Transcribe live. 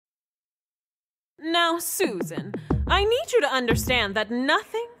Now, Susan, I need you to understand that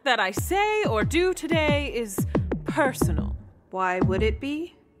nothing that I say or do today is personal. Why would it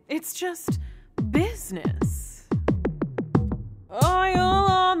be? It's just business. Oil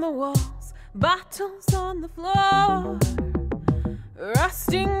on the walls, bottles on the floor,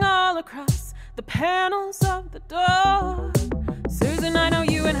 rusting all across the panels of the door. Susan, I know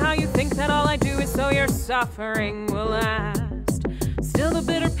you and how you think that all I do is so your suffering will last. Still, the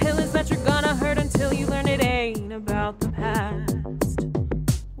bitter pill is that you're gonna hurt until you learn it ain't about the past.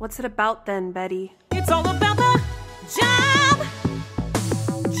 What's it about then, Betty? It's all about the job,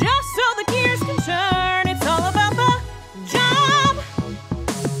 just so the gears can turn. It's all about the job,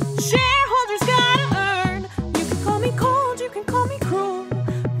 shareholders gotta earn. You can call me cold, you can call me cruel,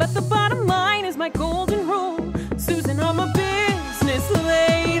 but the bottom line is my golden rule. Susan, I'm a business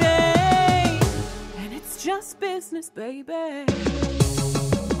lady, and it's just business, baby.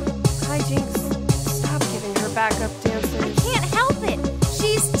 Hijinx, stop giving her backup dancers. I can't help it.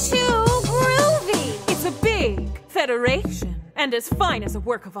 She's too groovy. It's a big federation, and as fine as a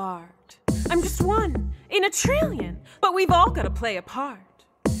work of art. I'm just one in a trillion, but we've all got to play a part.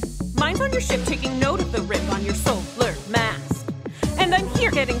 Mine's on your ship taking note of the rip on your solar mast, and I'm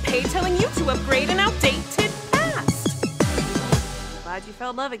here getting paid telling you to upgrade an outdated past. Glad you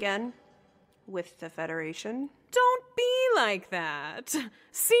fell in love again. With the Federation. Don't be like that.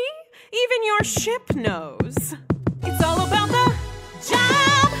 See? Even your ship knows. It's all about the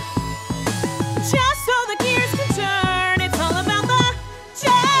job, just so the gears can turn. It's all about the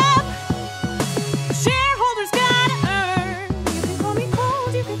job, shareholders gotta earn. You can call me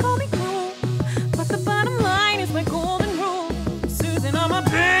cold, you can call me cruel, but the bottom line is my golden rule. Susan, I'm a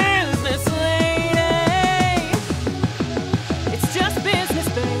business lady. It's just business,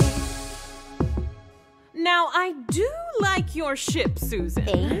 babe. Now, I do like your ship, Susan.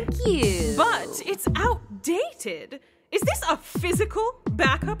 Thank you. But it's outdated. Is this a physical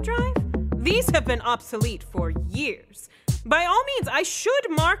backup drive? These have been obsolete for years. By all means, I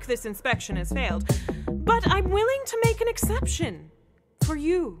should mark this inspection as failed, but I'm willing to make an exception for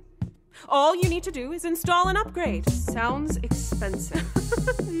you. All you need to do is install an upgrade. Sounds expensive.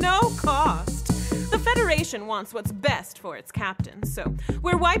 No cost. The Federation wants what's best for its captains, so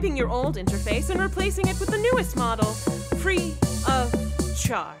we're wiping your old interface and replacing it with the newest model, free of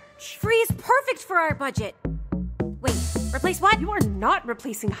charge. Free is perfect for our budget. Wait, replace what? You are not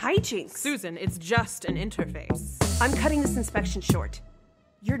replacing Hijinx. Susan, it's just an interface. I'm cutting this inspection short.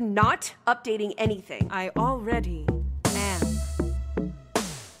 You're not updating anything. I already am.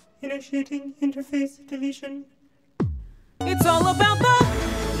 Initiating interface deletion. It's all about the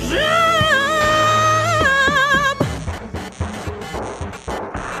job,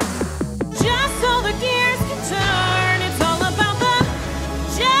 just so the gears can turn. It's all about the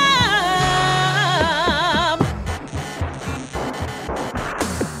job,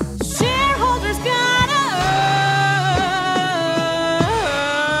 shareholders gotta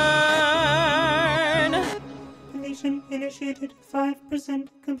earn. Deletion initiated. 5%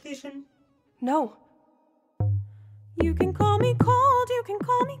 completion. No. You can call me cold, you can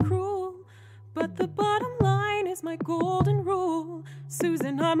call me cruel, but the bottom line is my golden rule.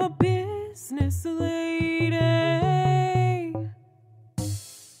 Susan, I'm a business lady.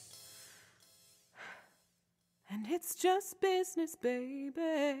 And it's just business,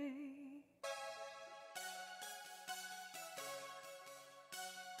 baby.